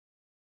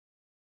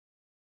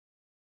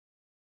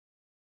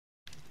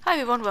Hi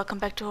everyone, welcome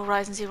back to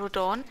Horizon Zero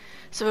Dawn.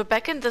 So we're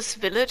back in this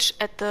village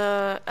at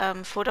the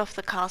foot of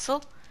the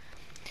castle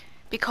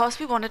because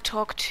we want to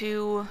talk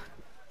to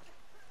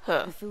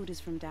her. The food is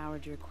from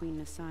Dowager Queen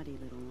Nasadi,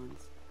 little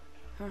ones.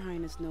 Her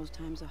Highness knows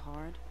times are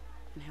hard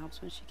and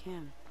helps when she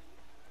can.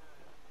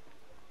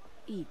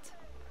 Eat,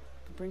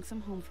 but bring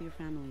some home for your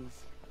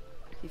families,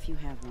 if you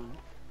have one.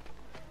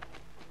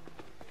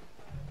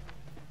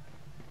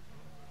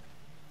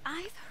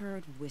 I've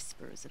heard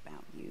whispers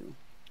about you.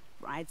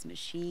 Rides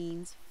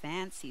machines,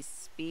 fancy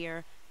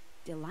spear,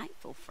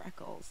 delightful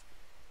freckles.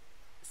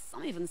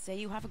 Some even say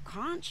you have a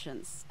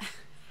conscience.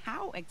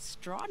 How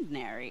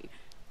extraordinary.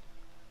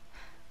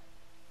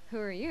 Who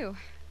are you?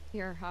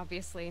 You're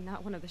obviously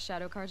not one of the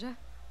Shadow Karja.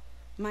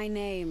 My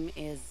name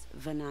is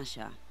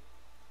Vanasha.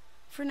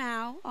 For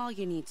now, all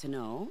you need to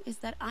know is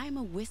that I'm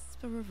a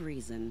whisper of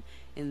reason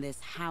in this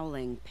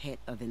howling pit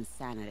of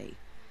insanity.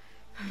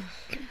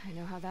 I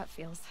know how that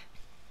feels.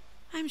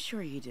 I'm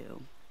sure you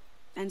do.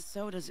 And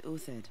so does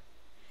Uthid.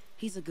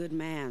 He's a good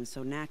man,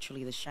 so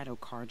naturally the Shadow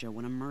Karja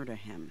want to murder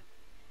him.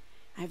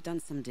 I've done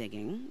some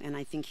digging, and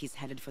I think he's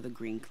headed for the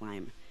Green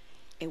Climb.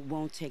 It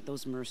won't take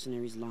those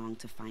mercenaries long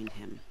to find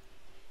him.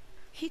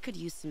 He could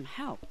use some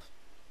help,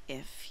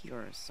 if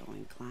you're so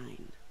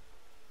inclined.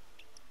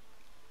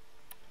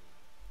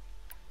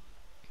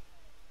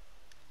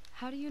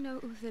 How do you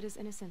know Uthid is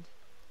innocent?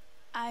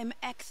 I'm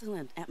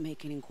excellent at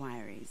making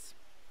inquiries.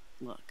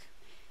 Look.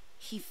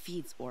 He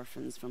feeds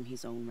orphans from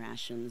his own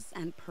rations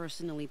and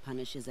personally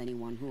punishes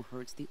anyone who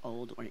hurts the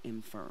old or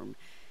infirm.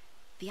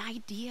 The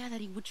idea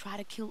that he would try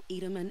to kill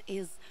Edaman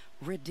is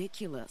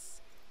ridiculous.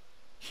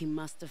 He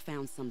must have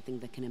found something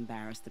that can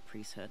embarrass the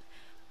priesthood.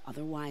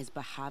 Otherwise,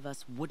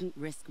 Bahavas wouldn't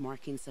risk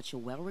marking such a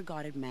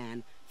well-regarded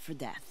man for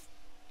death.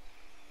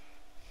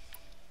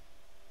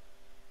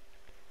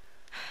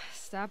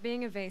 Stop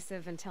being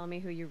evasive and tell me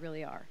who you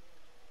really are.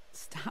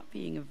 Stop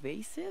being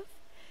evasive?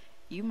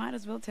 You might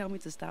as well tell me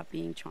to stop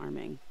being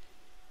charming.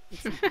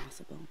 It's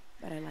impossible,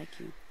 but I like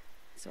you,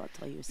 so I'll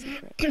tell you a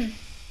secret.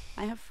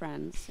 I have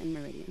friends in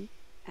Meridian,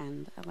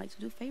 and I like to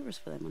do favors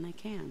for them when I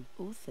can.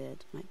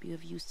 Uthid might be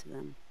of use to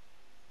them,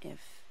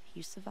 if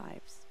he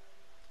survives.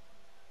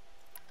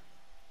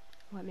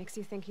 What makes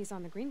you think he's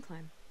on the Green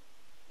Climb?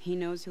 He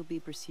knows he'll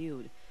be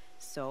pursued,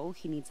 so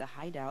he needs a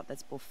hideout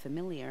that's both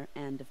familiar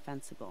and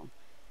defensible.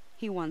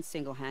 He once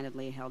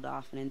single-handedly held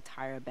off an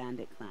entire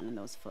bandit clan in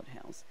those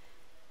foothills.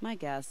 My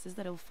guess is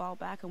that he'll fall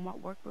back on what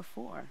worked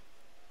before.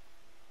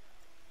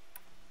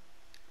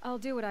 I'll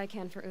do what I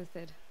can for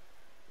Uthid.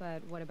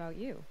 But what about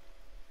you?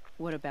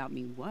 What about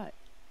me what?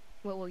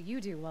 What will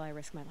you do while I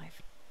risk my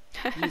life?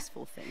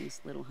 Useful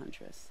things, little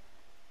huntress.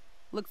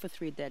 Look for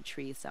 3 dead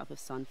trees south of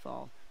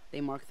Sunfall.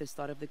 They mark the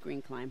start of the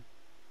Green Climb.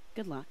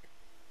 Good luck.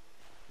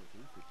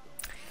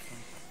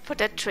 For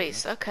dead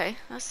trees, okay,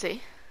 I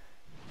see.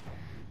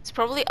 It's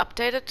probably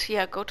updated.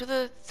 Yeah, go to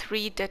the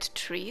 3 dead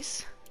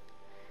trees,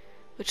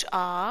 which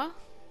are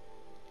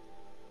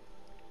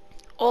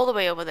all the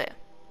way over there.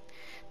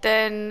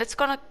 Then let's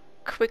gonna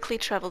quickly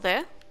travel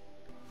there.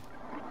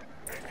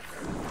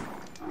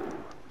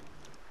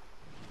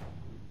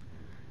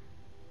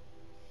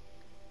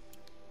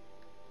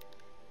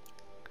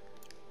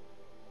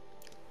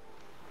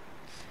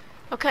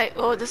 Okay,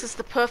 oh, this is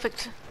the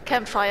perfect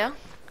campfire.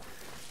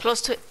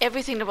 Close to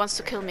everything that wants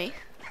to kill me.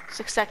 It's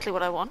exactly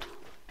what I want.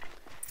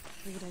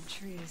 3 dead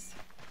trees,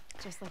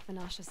 just like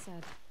Vanasha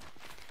said.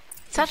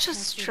 Such a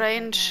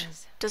strange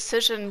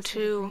decision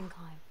to...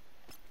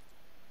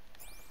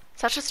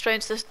 Such a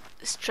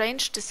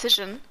strange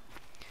decision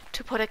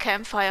to put a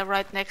campfire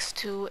right next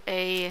to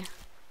a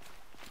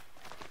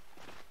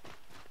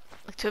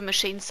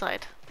machine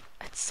site.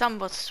 It's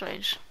somewhat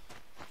strange.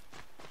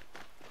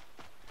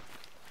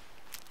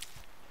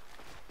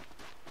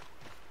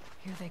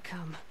 Here they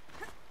come.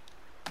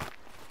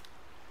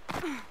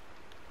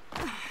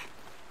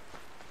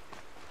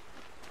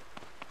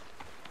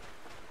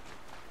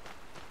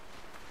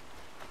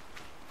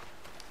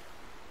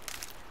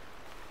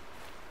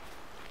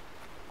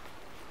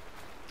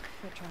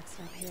 Foot tracks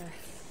up here.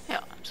 Yeah,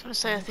 I was gonna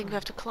say I think we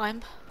have to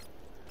climb.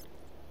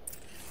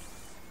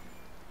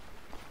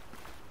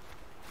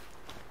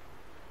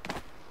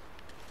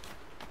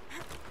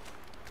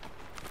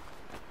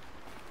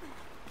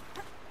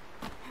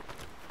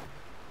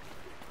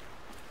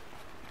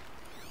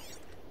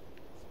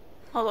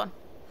 Hold on,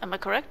 am I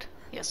correct?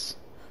 Yes.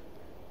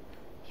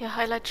 Yeah,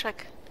 highlight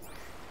track.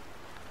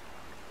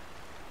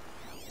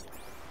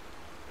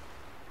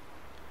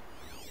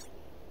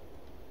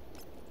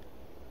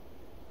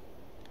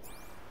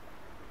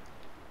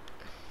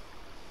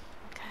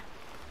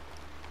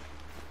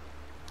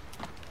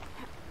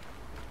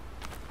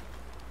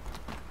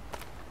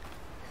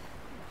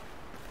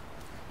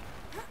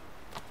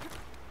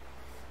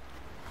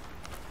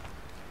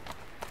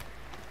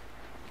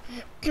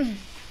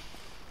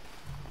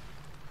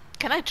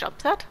 Can I jump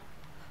that?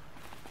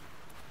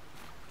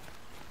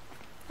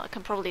 I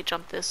can probably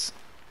jump this.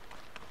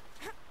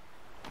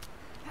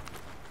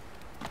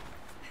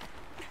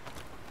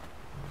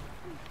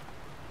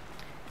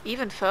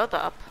 Even further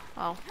up.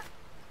 Wow.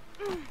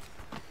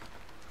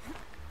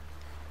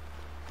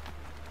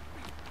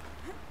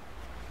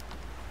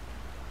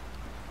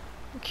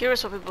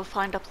 Curious what we will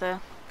find up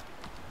there.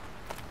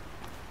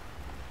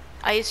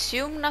 I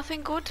assume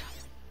nothing good.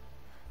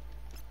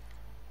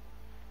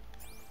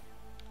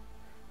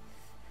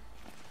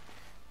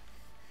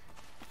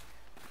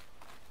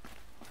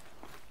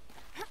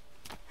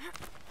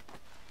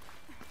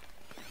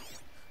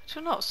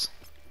 Who knows?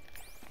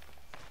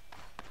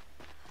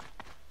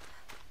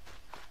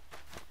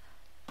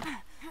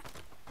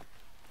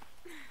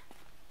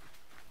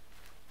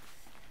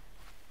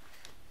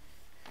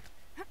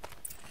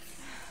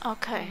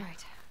 Okay. All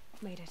right,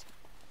 made it.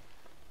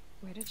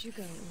 Where did you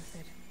go,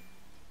 Uthid?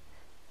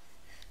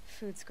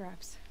 Food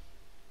scraps.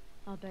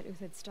 I'll bet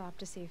Uthid stopped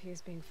to see if he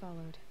was being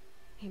followed.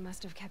 He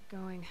must have kept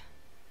going.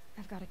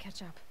 I've got to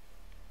catch up.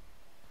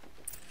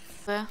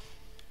 There.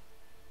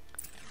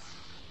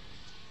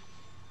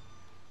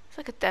 It's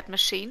like a dead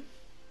machine,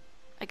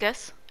 I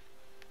guess.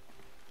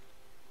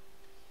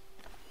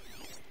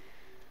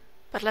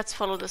 But let's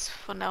follow this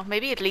for now.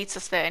 Maybe it leads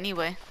us there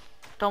anyway.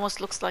 It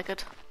almost looks like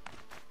it.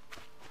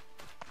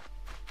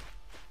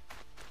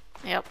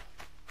 Yep.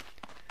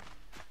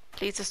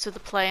 Leads us to the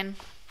plane.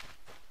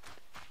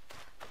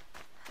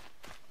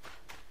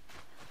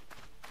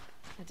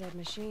 A dead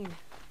machine.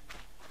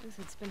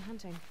 Uthid's been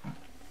hunting.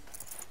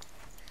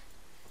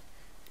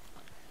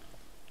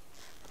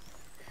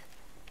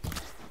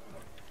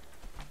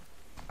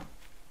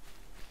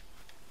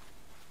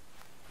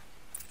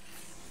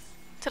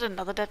 Is that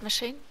another dead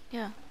machine?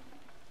 Yeah.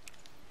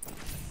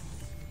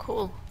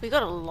 Cool. We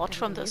got a lot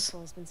from this. Useful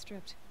has been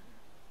stripped.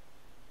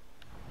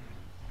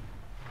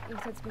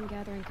 Uthid's been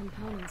gathering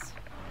components.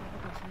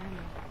 Probably for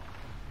ammo.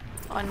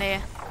 Oh nee.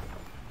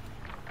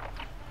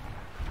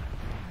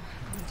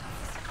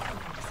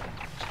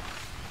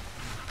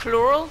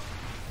 Plural?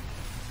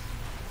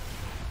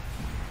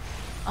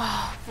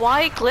 Oh,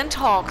 why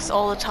Glinthawks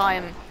all the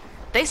time?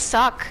 They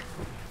suck.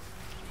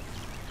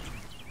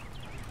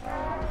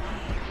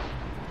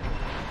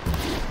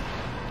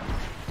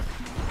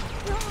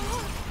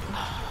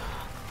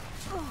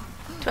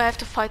 Do I have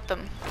to fight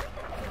them?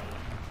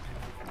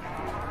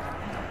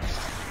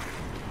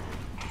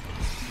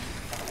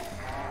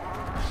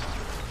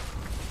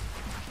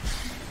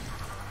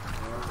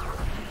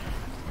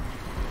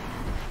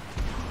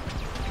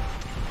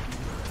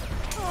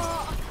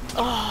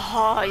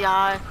 Oh,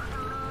 yeah.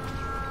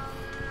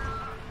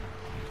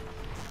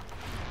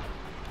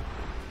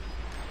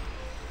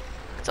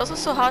 It's also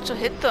so hard to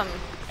hit them.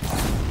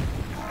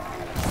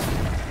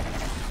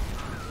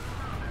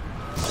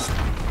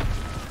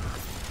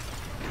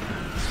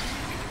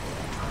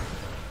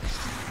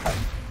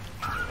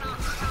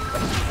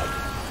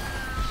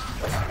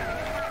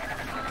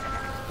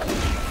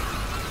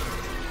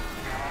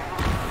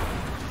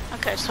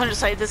 Okay, I just wanted to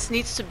say this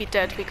needs to be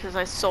dead because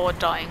I saw it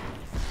dying.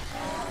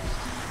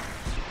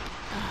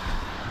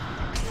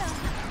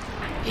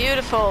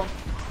 Beautiful.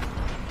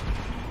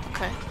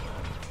 Okay.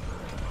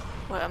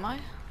 Where am I?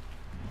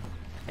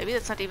 Maybe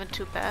that's not even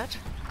too bad.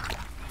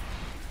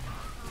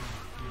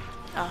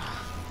 Ah.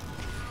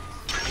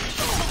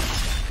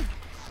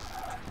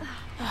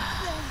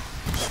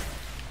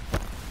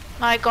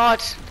 My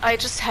god, I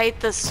just hate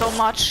this so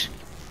much.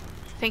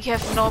 I think you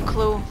have no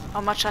clue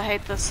how much I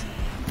hate this.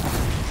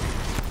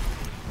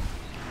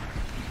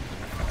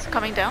 It's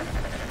coming down.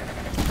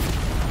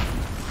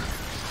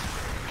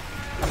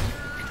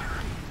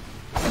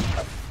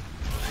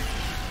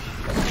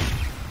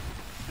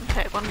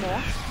 Okay, one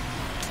more.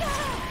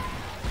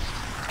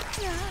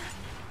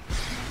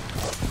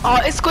 Oh,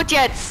 ist gut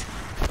jetzt!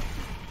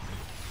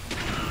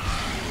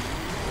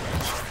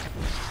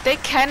 They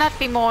cannot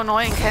be more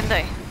annoying, can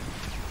they?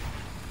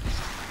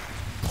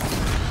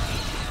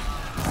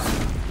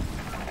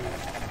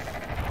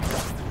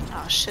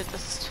 Oh shit,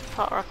 this is too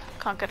far up.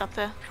 Can't get up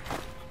there.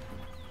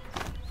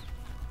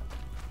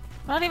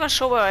 I'm not even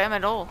sure where I am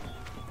at all.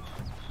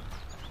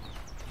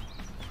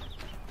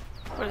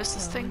 Where is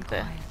this thing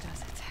there?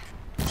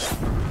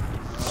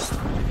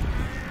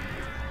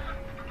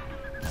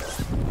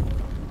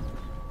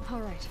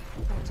 Alright,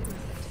 back to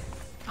Uthid.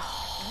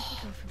 Where do we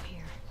go from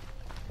here?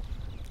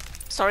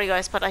 Sorry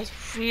guys, but I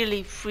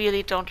really,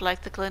 really don't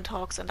like the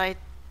Glinthawks, and I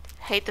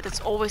hate that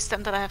it's always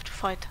them that I have to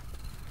fight.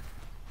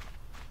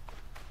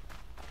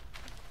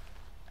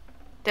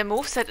 Their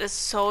moveset is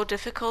so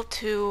difficult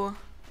to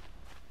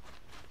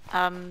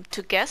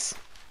guess.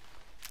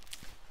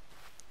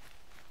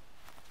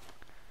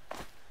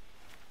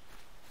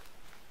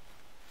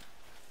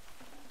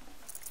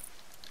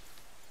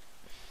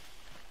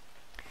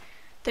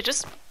 They're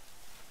just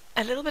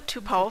a little bit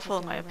too powerful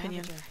in my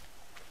opinion.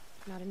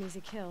 Not an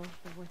easy kill,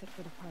 but worth it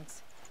for the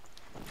parts.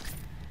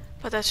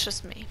 But that's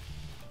just me.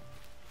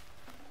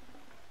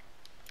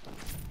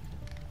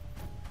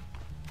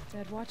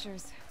 Dead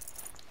watchers.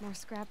 More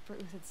scrap for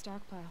Uthid's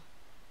stockpile.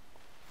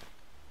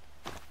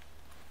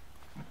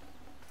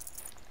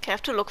 Okay, I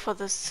have to look for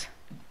this.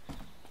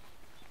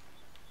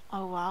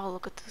 Oh wow,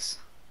 look at this.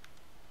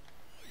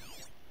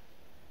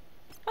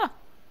 Huh.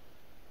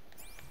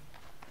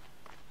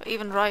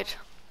 Even right.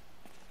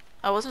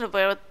 I wasn't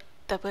aware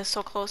that we're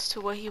so close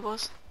to where he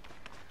was.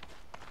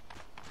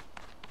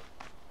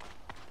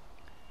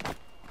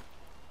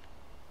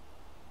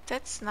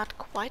 That's not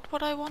quite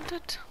what I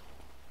wanted.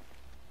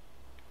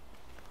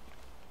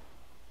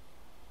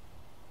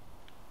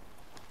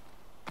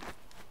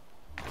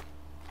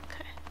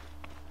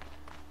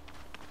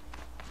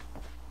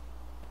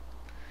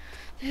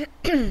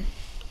 Okay.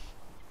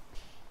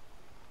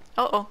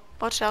 Uh-oh,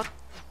 watch out.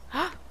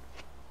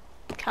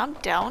 Calm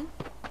down.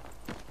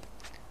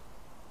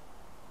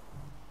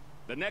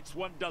 The next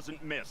one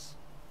doesn't miss.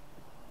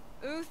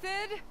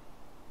 Uthid?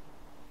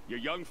 You're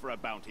young for a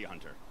bounty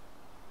hunter.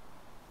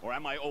 Or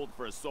am I old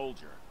for a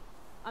soldier?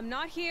 I'm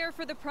not here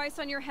for the price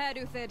on your head,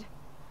 Uthid.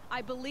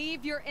 I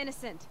believe you're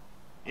innocent.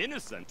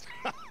 Innocent?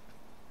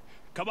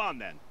 Come on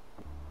then.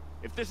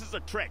 If this is a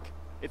trick,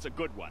 it's a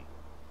good one.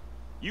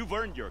 You've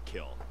earned your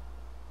kill.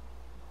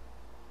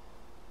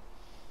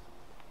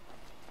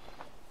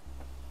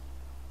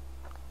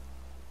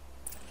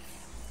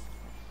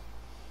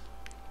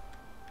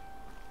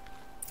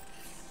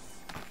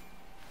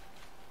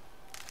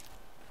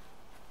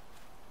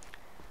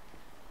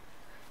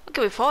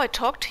 Okay, before I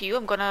talk to you,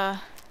 I'm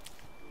gonna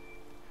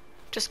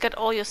just get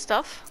all your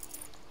stuff.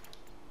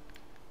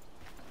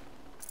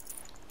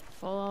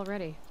 Full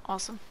already.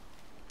 Awesome.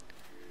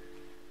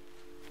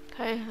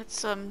 Okay,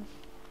 let's I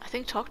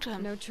think talk to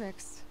him. No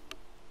tricks.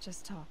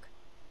 Just talk.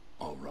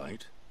 All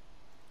right.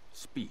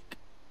 Speak.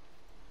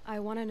 I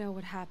want to know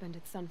what happened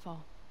at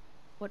Sunfall.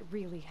 What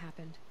really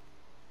happened.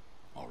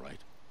 All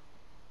right.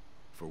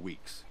 For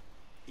weeks,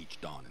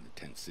 each dawn in the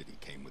tent city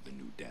came with a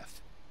new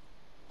death.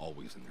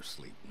 Always in their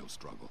sleep, no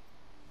struggle.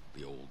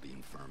 The old, the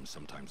infirm,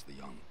 sometimes the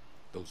young.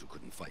 Those who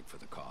couldn't fight for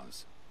the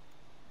cause.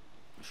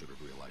 I should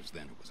have realized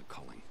then it was a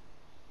culling.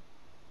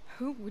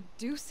 Who would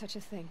do such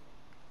a thing?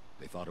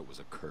 They thought it was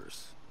a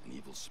curse, an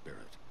evil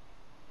spirit.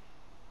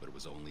 But it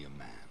was only a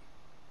man.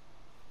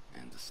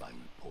 And a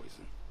silent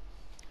poison.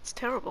 It's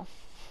terrible.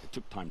 It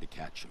took time to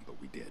catch him,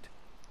 but we did.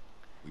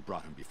 We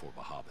brought him before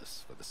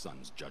Bahavas for the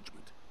sun's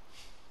judgment.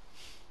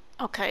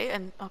 Okay.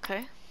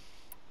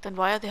 Then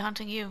why are they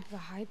hunting you? The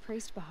High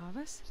Priest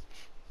Bahavas?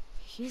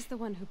 He's the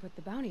one who put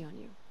the bounty on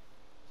you.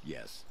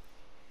 Yes.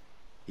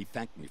 He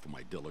thanked me for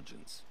my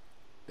diligence,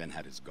 then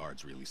had his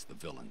guards release the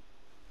villain.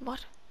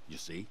 What? You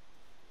see?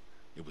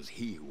 It was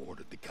he who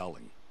ordered the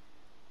culling.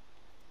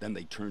 Then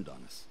they turned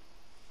on us.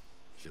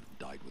 Should have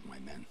died with my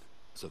men,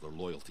 so their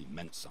loyalty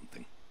meant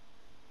something.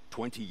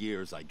 20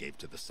 years I gave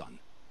to the sun.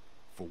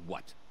 For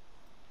what?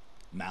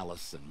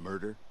 Malice and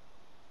murder?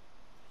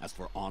 As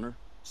for honor,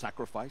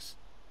 sacrifice,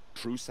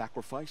 true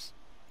sacrifice,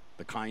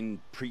 the kind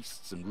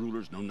priests and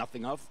rulers know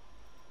nothing of?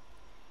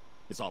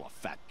 It's all a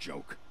fat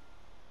joke.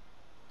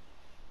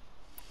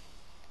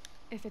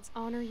 If it's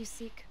honor you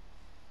seek,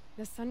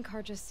 the Sun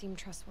Karjas seem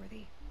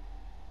trustworthy.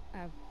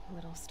 A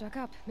little stuck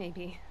up,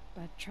 maybe,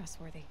 but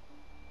trustworthy.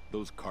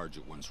 Those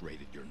Karja once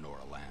raided your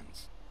Nora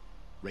lands.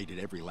 Raided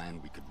every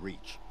land we could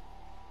reach.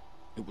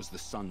 It was the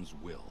Sun's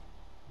will.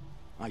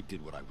 I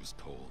did what I was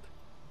told.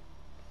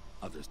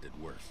 Others did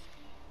worse.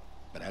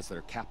 But as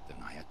their captain,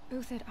 I had...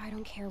 Uthid, I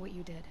don't care what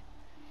you did.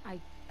 I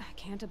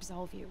can't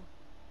absolve you.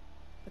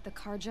 But the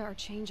Karja are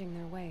changing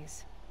their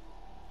ways.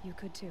 You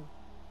could too.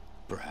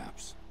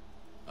 Perhaps.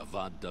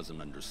 Avad doesn't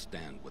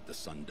understand what the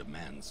Sun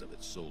demands of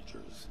its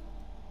soldiers.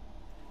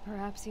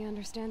 Perhaps he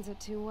understands it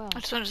too well. I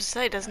just wanted to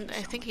say, I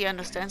think he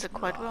understands it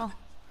quite well.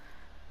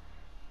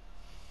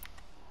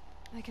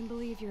 I can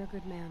believe you're a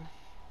good man.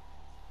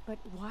 But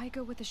why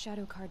go with the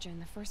Shadow Karja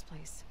in the first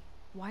place?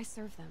 Why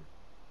serve them?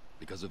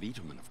 Because of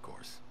Itaman, of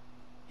course.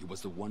 He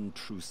was the one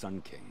true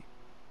Sun King.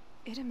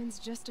 Itaman's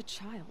just a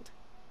child.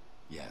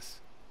 Yes.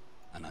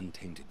 An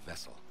untainted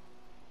vessel.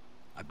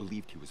 I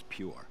believed he was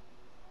pure.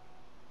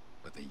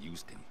 But they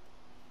used him.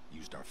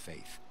 Used our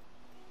faith.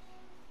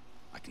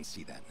 I can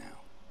see that now.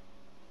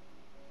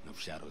 No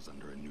shadows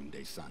under a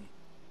noonday sun.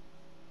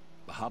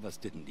 Bahavas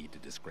didn't need to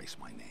disgrace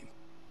my name.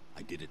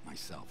 I did it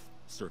myself,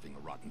 serving a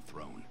rotten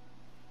throne.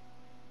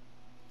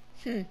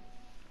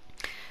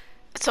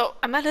 So,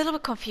 I'm a little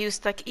bit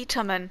confused, like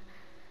Itaman,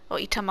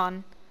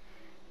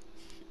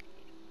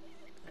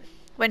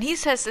 when he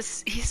says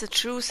this, he's a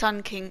true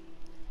Sun King,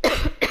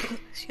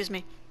 excuse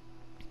me,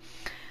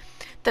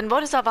 then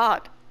what is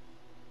Avad?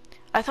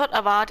 I thought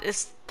Avad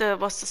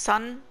was the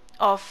son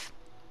of,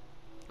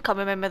 can't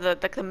remember,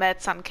 the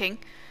Mad Sun King,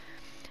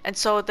 and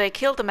so they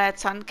killed the Mad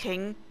Sun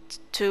King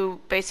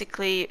to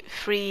basically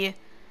free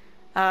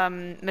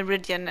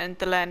Meridian and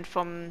the land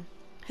from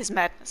his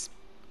madness.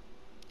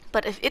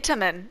 But if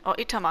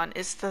Itaman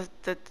is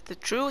the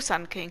true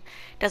Sun King,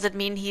 does it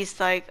mean he's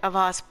like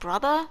Avad's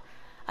brother?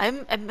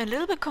 I'm a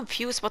little bit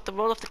confused what the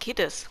role of the kid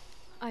is.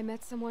 I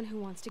met someone who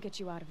wants to get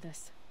you out of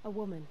this. A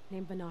woman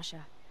named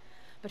Vanasha.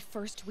 But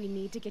first, we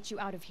need to get you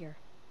out of here.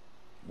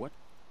 What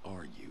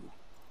are you?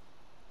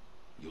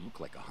 You look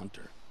like a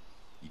hunter.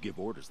 You give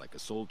orders like a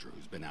soldier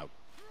who's been out...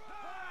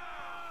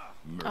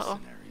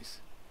 Mercenaries.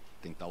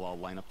 Think they'll all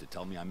line up to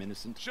tell me I'm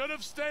innocent? Should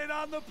have stayed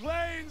on the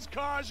plains,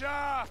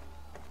 Karja!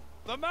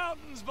 The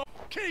mountains,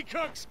 Key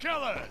Cook's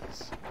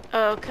killers!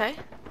 Okay.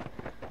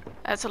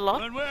 That's a lot.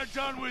 When we're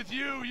done with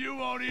you, you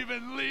won't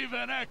even leave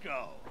an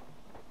echo.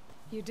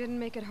 You didn't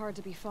make it hard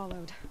to be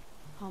followed.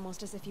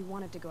 Almost as if you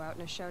wanted to go out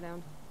in a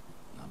showdown.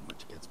 Not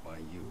much gets by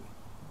you.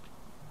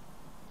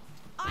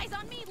 Eyes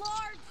on me,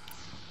 Lord!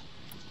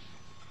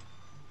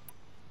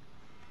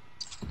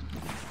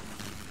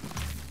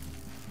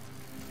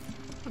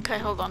 Okay,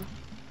 hold on.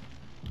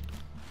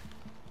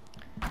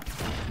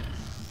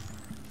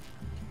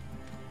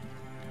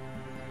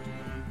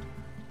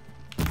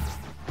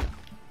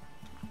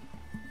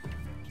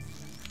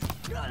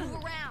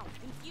 Move around,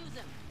 confuse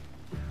him.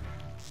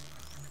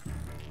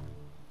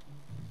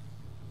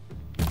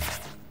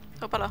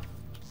 Hoppala.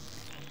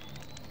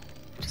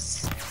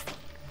 Just...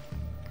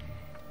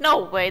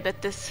 No way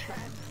that this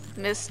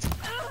missed.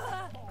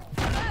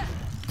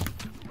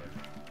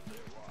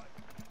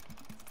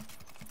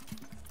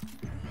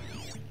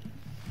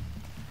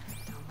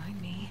 Don't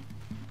mind me.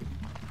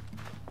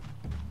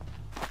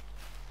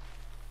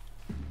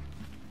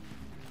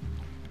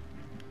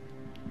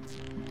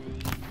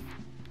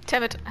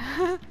 Damn it.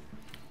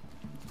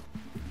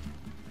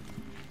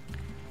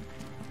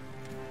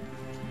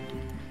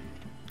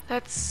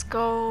 Let's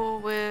go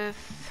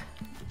with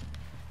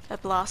a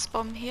blast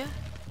bomb here.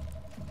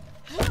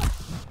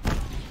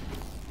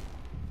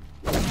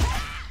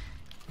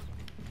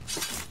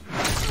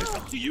 It's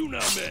up to you now,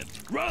 man.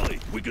 Rally,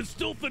 we can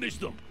still finish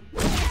them.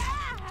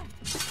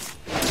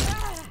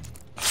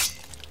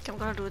 I'm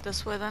gonna do it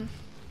this way then.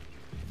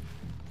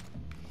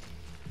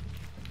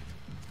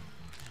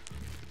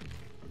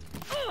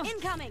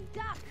 Incoming!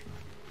 Duck!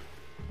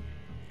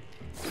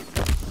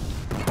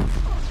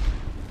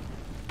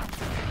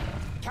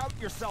 Count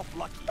yourself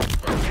lucky.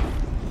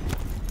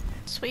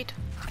 Sweet.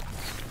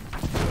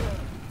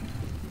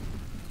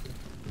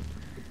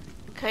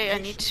 Okay, I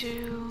need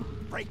to...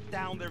 Break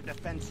down their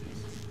defenses.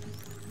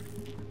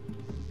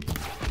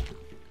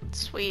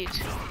 Sweet.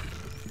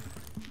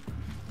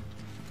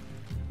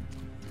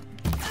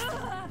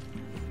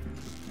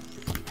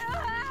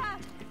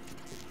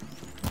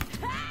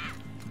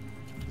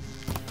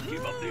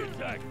 Keep up the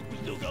attack. We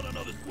still got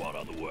another squad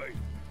on the way.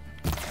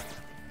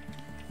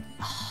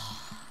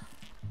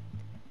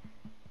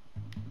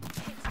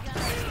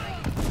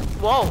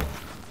 Whoa.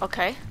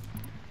 Okay.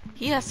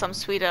 He has some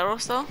sweet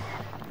arrows though.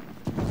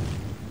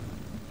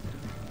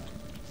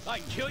 I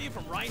can kill you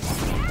from right.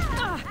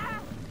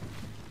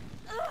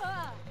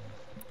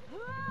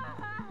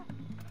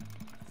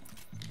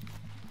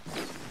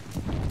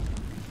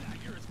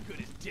 You're as good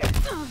as dead.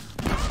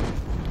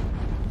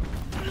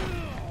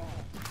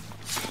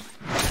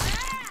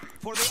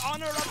 For the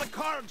honor of the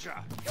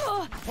Karja.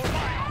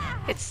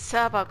 Jetzt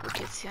selber gut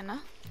jetzt hier, ne?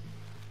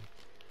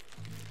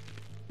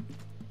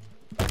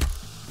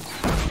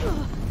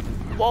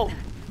 Whoa.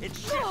 It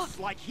shifts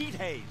like heat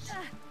haze.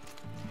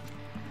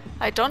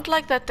 I don't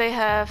like that they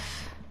have...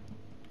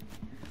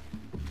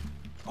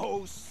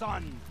 Oh,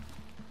 sun,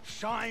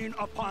 shine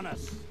upon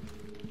us.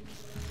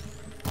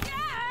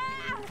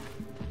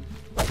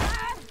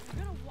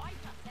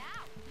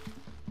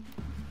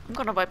 I'm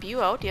gonna wipe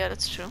you out, yeah,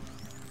 that's true.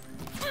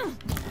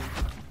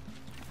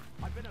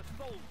 I've been a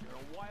soldier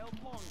a while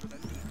longer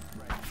than you,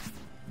 Ray.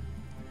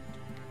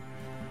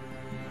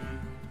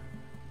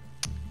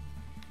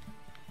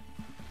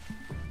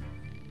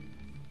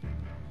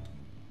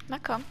 Na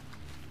komm.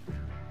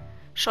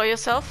 Show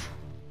yourself.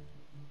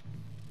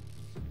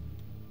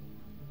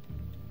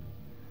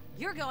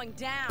 You're going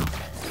down!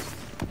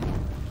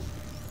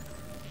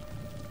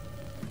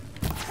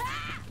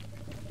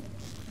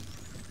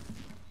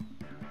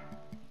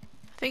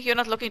 I think you're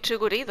not looking too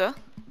good either.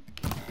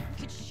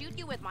 Could shoot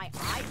you with my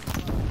eyes.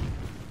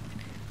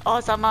 Oh,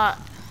 sag mal.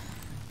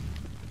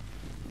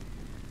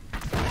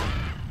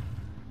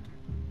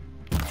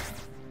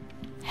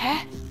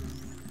 Hä?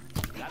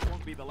 That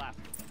won't be the last.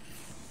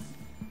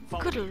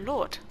 Follow Good me.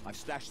 lord. I've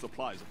stashed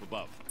supplies up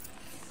above.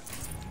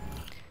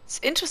 It's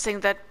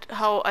interesting that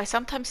how I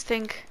sometimes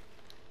think...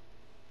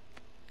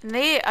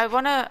 Nee, I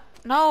wanna...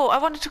 No, I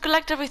wanted to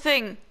collect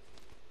everything.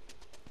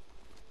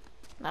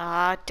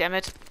 Ah, damn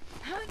it.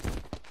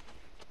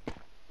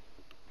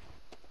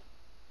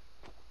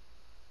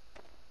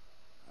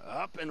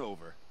 Up and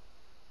over.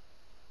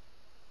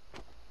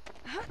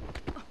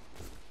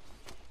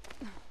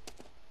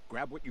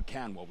 Grab what you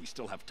can while we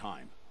still have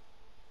time.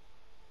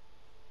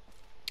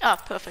 Ah,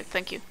 perfect,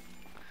 thank you.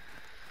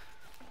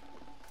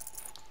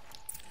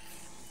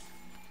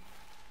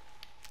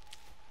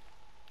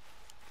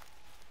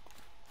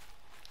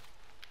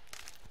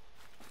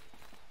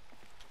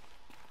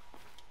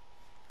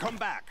 Come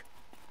back.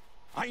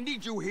 I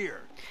need you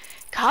here.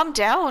 Calm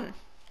down.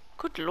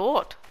 Good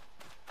lord.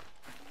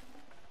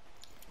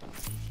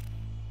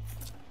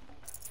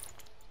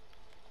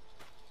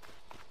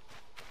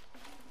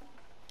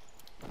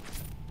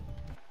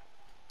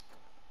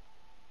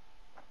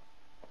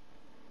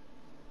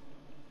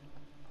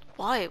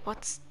 Why?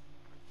 What's...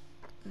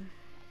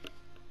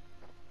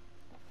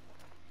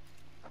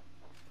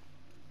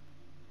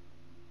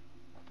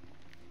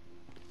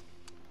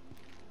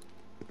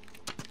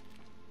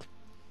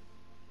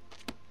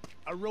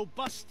 A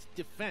robust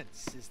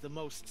defense is the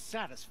most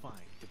satisfying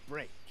to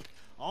break.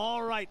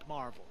 All right,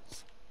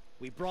 Marvels.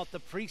 We brought the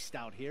priest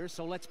out here,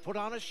 so let's put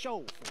on a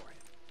show for him.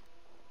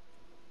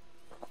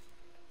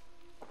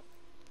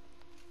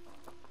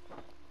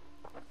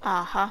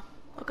 Uh-huh.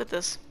 Look at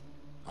this.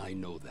 I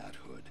know that,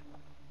 Hood.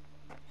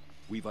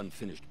 We've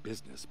unfinished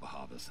business,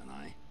 Bahavas and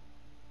I.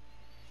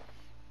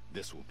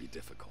 This will be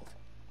difficult.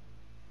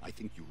 I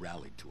think you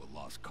rallied to a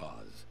lost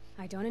cause.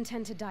 I don't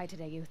intend to die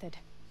today, Uthid.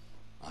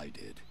 I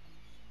did.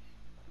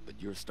 But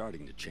you're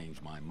starting to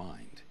change my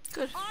mind.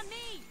 Good. On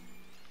me!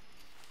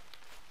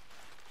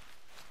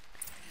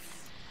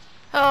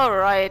 All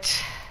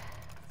right.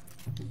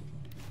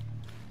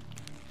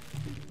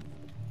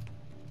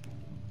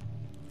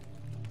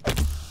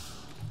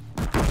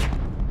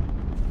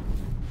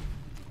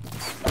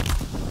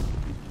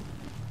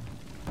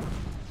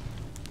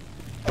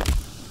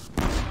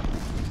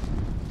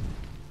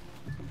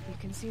 You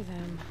can see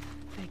them.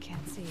 They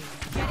can't see you.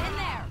 Get in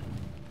there!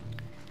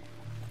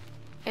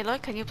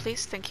 Aloy, can you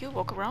please, thank you,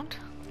 walk around?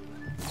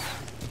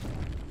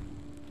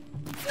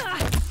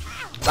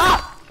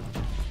 Ah!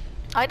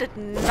 I did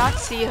not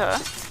see her.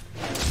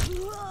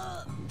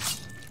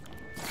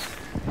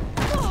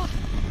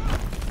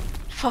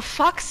 For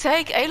fuck's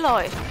sake,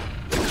 Aloy!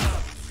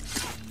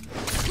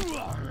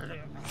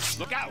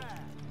 Look out!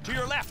 To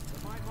your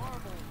left! My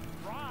marbles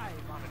thrive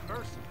on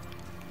adversity.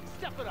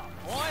 Step it up,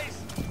 boys!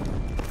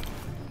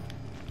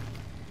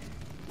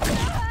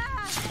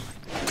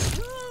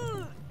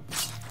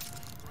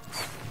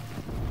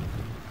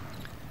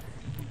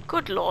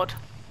 Good lord.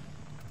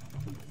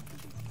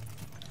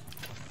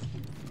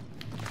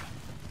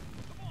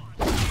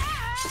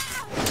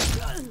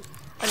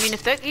 I mean,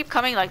 if they keep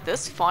coming like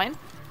this, fine.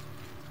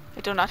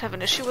 I do not have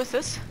an issue with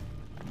this.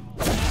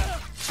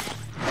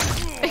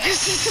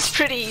 Because this is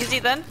pretty easy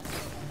then.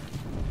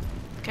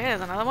 Okay,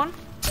 there's another one.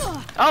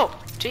 Oh,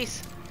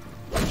 jeez.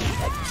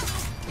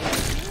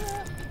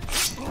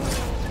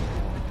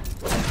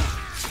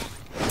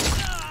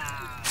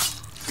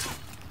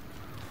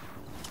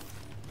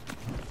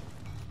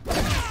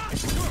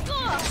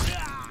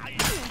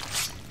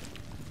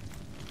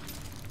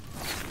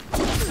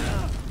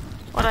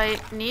 What I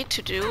need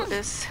to do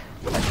is...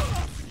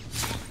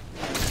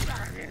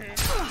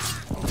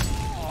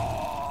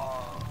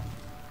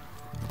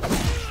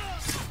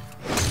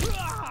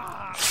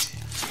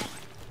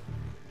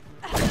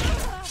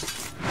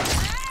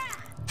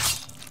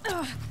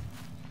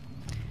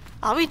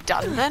 Are we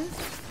done then?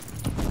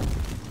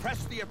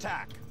 Press the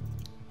attack.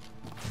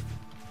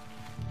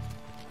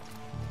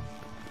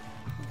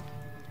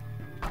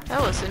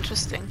 That was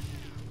interesting.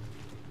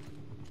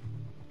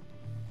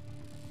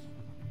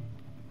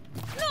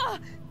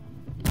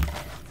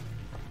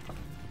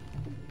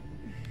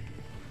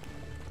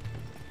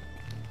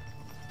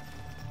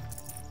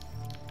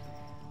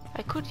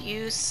 I could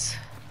use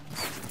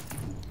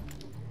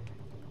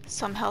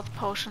some health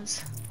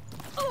potions.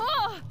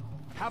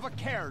 Have a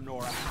care,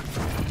 Nora.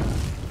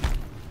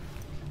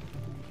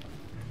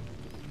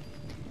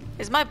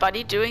 Is my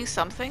buddy doing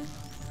something?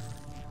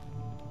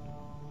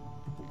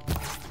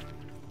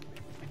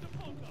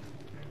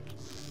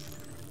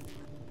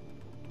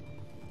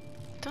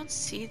 Don't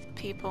see the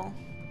people.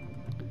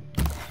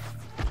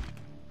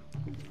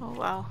 Oh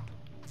wow.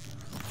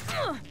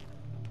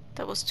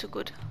 That was too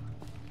good.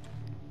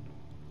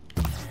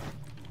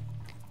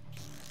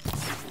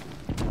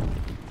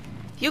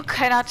 You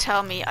cannot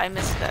tell me I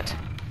missed that.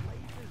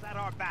 Lasers at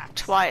our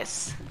backs.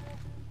 Twice.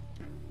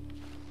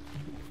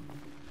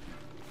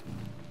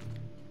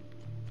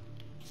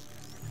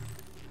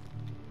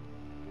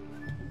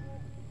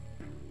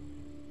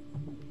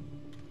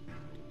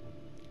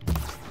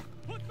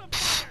 Put the fire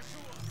to 'em.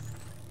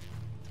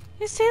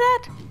 You see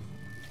that?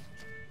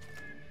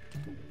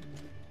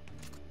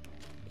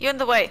 You're in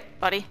the way,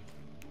 buddy.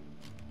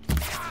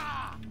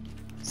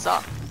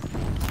 So.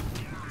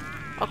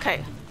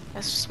 Okay,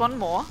 there's just one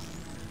more.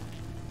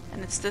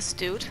 And it's this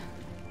dude.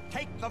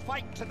 Take the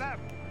fight to them.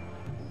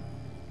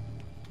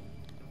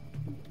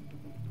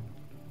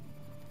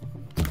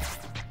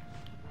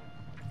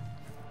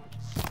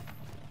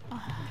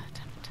 Ah,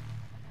 damn it.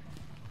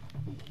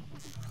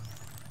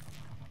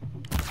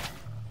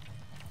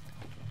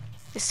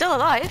 He's still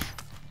alive.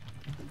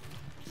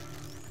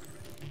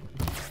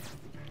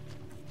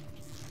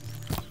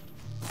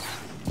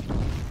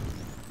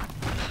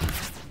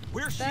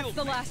 We're That's shielded.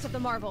 the last of the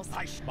marbles.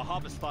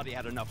 Bahavas thought he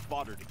had enough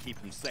fodder to keep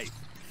him safe.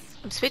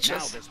 I'm Now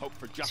speechless. there's hope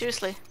for justice.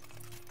 Seriously.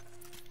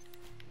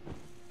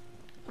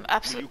 I'm Will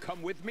absolutely... you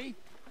come with me?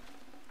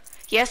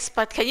 Yes,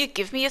 but can you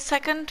give me a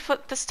second for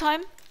this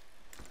time?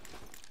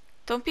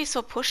 Don't be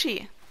so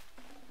pushy.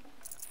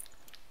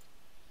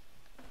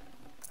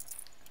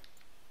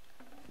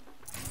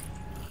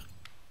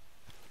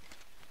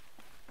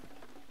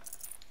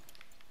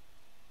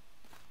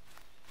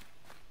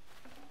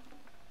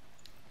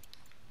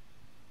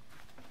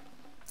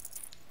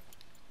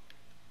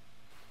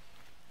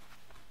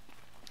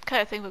 Okay,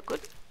 I think we're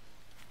good.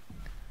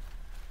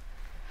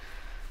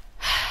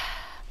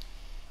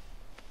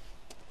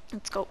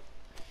 Let's go.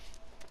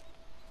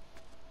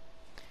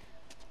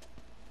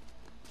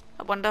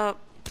 I wonder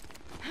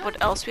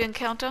what else we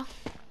encounter.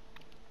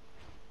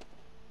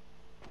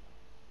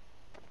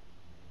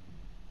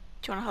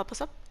 Do you want to help us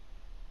up?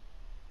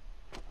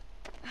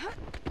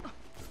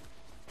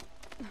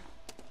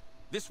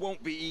 This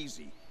won't be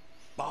easy.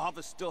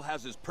 Bahava still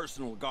has his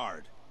personal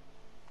guard.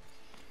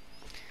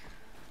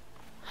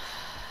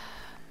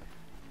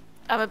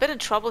 I'm a bit in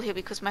trouble here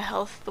because my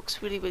health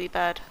looks really, really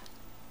bad.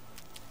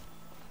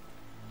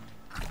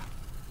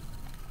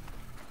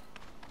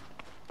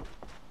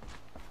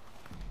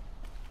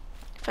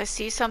 If I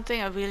see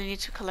something, I really need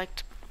to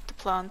collect the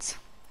plants.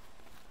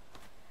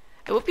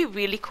 It would be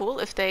really cool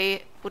if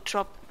they would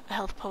drop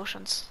health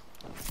potions.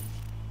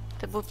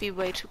 That would be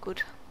way too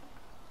good.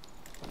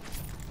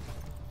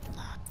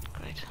 Ah,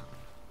 great.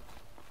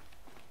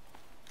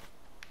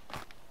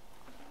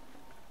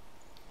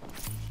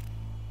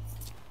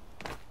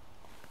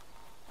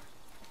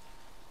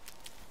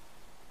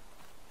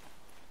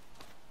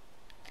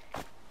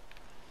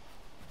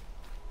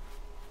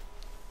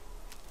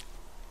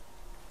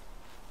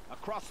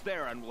 Across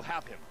there and we'll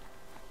have him.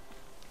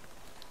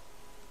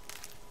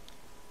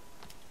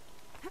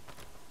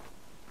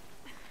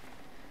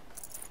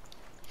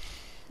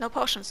 No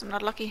potions, I'm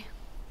not lucky.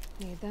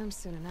 Need them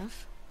soon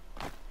enough.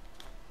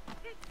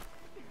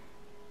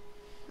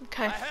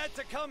 Okay. I had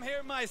to come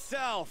here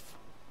myself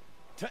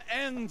to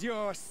end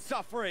your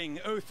suffering,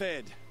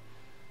 Uthid,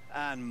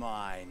 and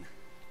mine.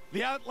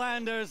 The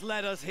Outlanders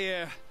led us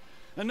here,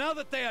 and now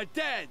that they are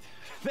dead,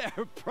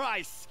 their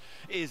price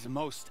is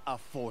most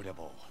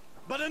affordable.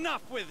 But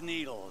enough with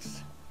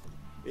needles.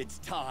 It's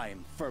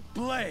time for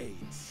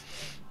blades.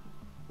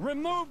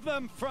 Remove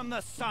them from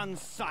the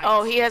sun's sight.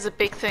 Oh, he has a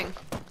big thing.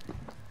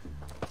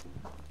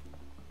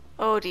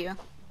 Oh dear.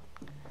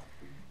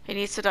 He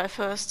needs to die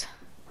first.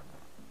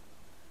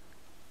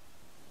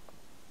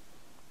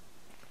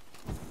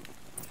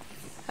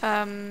 We'll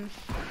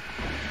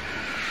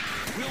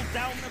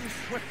down them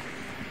swiftly.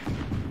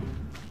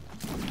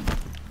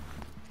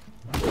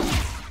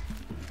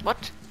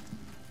 What?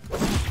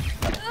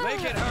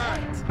 Make it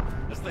hurt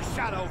as the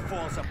shadow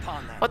falls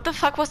upon them. What the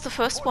fuck was the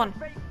first one?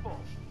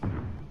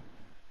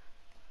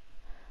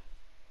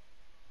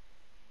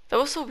 That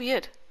was so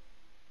weird.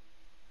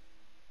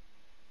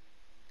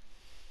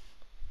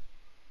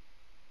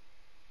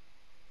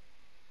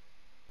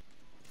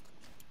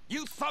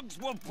 You thugs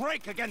will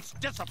break against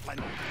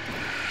discipline.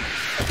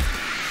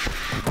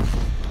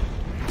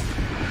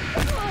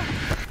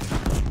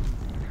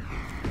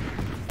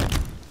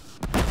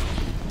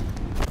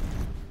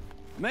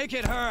 Make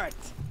it hurt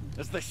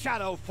as the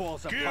shadow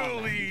falls upon them.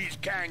 Kill these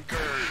cankers!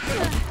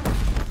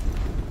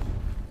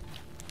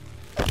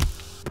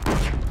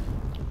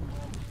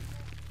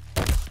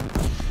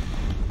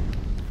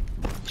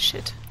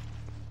 Shit.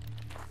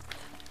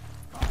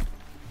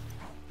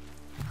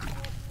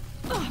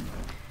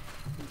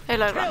 Hey,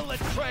 Lyra. Kill the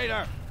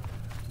traitor!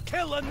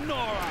 Kill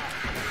Lenora!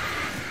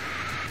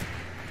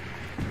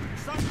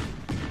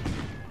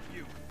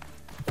 You.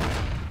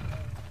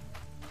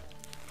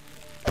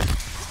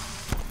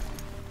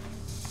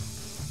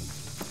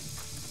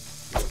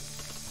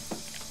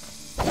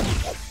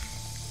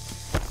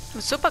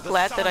 I'm super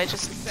glad that I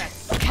just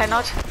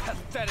cannot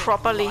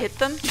properly hit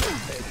them.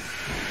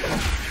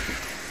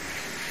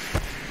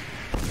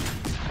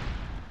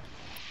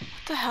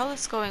 What the hell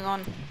is going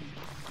on?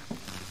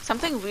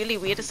 Something really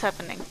weird is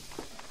happening.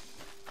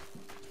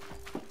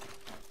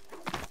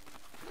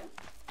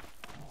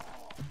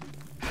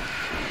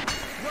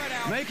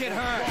 Make it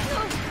hurt.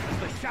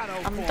 The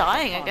shadow I'm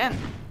dying again.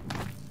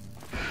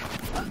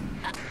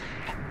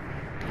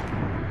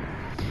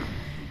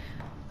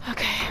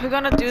 Okay, we're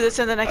gonna do this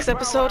in the next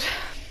episode.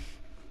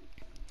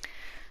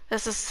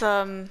 This is,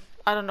 I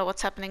don't know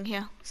what's happening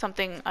here.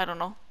 Something, I don't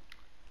know.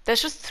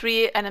 There's just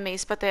 3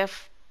 enemies, but they're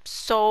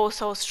so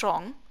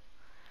strong.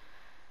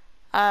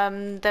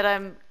 That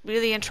I'm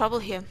really in trouble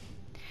here.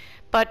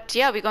 But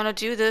yeah, we're gonna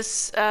do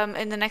this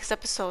in the next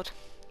episode.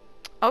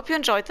 I hope you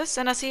enjoyed this,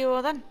 and I'll see you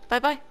all then. Bye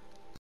bye.